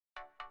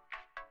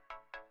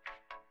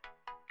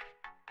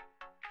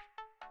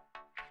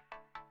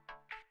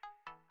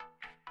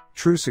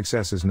True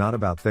success is not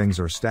about things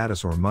or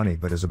status or money,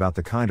 but is about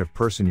the kind of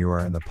person you are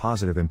and the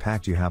positive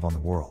impact you have on the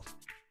world.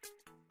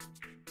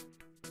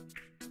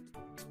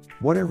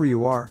 Whatever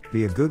you are,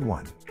 be a good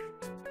one.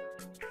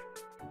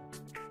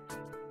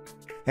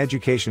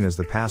 Education is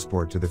the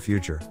passport to the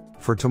future,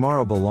 for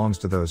tomorrow belongs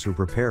to those who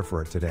prepare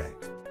for it today.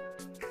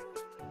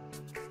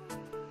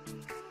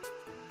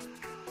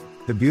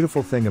 The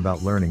beautiful thing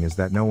about learning is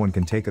that no one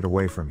can take it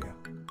away from you.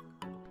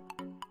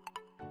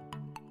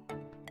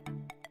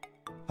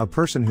 A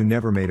person who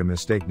never made a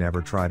mistake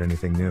never tried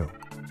anything new.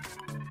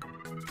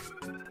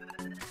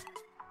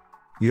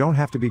 You don't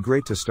have to be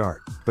great to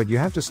start, but you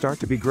have to start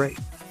to be great.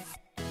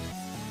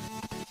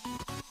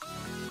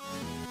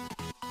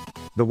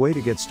 The way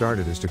to get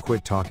started is to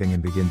quit talking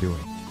and begin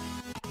doing.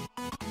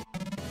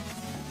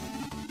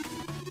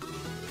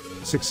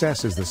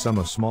 Success is the sum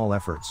of small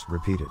efforts,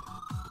 repeated.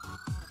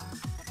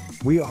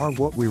 We are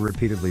what we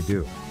repeatedly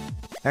do.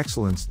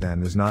 Excellence,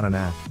 then, is not an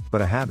act,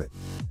 but a habit.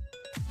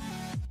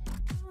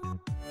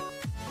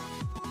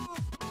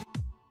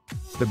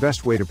 The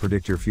best way to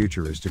predict your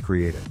future is to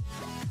create it.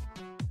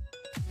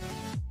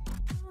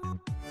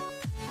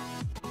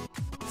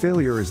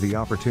 Failure is the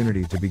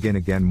opportunity to begin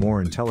again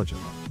more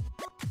intelligently.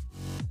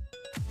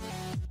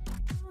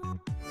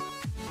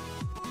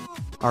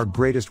 Our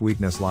greatest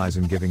weakness lies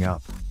in giving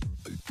up.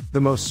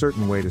 The most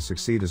certain way to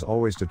succeed is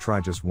always to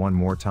try just one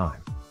more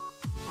time.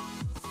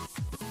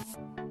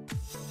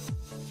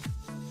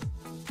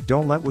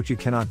 Don't let what you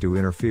cannot do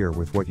interfere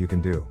with what you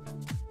can do.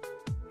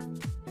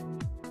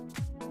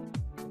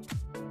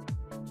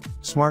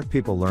 Smart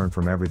people learn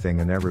from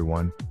everything and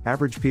everyone,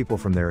 average people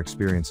from their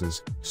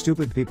experiences,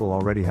 stupid people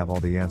already have all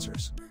the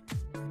answers.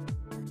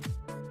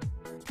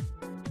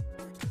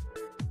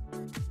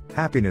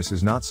 Happiness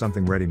is not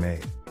something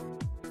ready-made.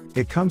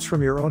 It comes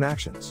from your own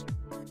actions.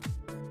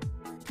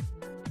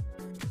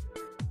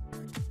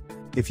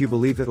 If you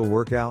believe it'll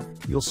work out,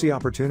 you'll see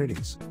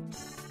opportunities.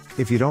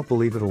 If you don't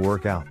believe it'll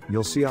work out,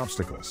 you'll see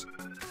obstacles.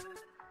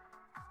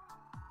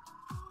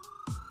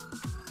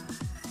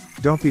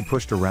 Don't be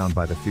pushed around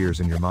by the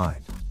fears in your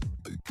mind.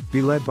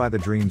 Be led by the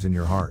dreams in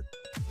your heart.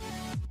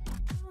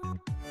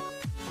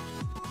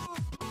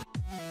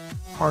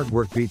 Hard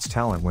work beats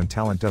talent when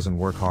talent doesn't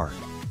work hard.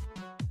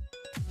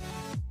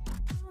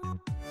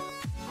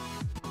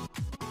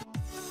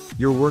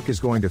 Your work is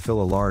going to fill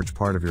a large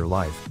part of your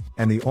life,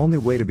 and the only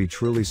way to be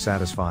truly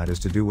satisfied is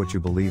to do what you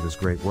believe is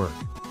great work.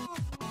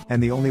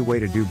 And the only way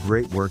to do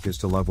great work is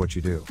to love what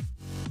you do.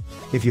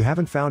 If you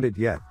haven't found it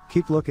yet,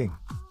 keep looking.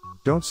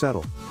 Don't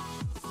settle.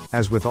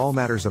 As with all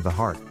matters of the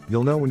heart,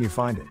 you'll know when you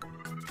find it.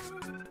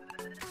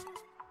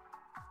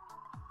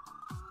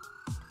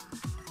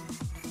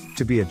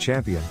 To be a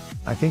champion,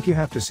 I think you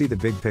have to see the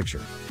big picture.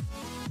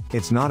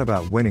 It's not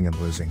about winning and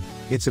losing,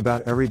 it's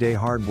about everyday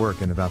hard work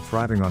and about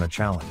thriving on a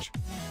challenge.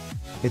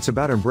 It's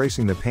about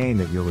embracing the pain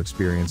that you'll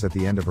experience at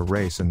the end of a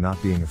race and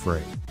not being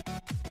afraid.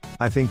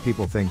 I think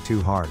people think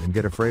too hard and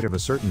get afraid of a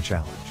certain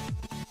challenge.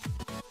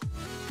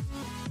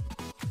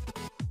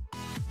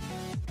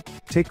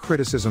 Take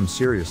criticism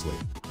seriously,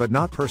 but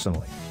not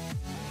personally.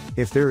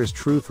 If there is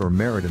truth or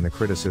merit in the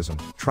criticism,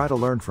 try to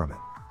learn from it.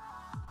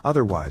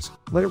 Otherwise,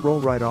 let it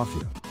roll right off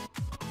you.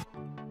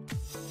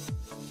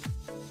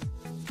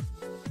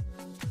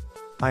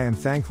 I am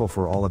thankful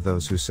for all of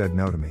those who said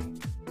no to me.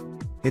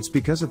 It's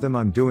because of them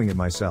I'm doing it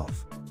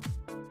myself.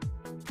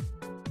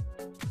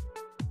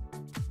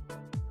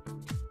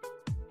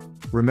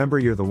 Remember,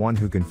 you're the one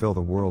who can fill the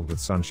world with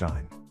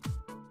sunshine.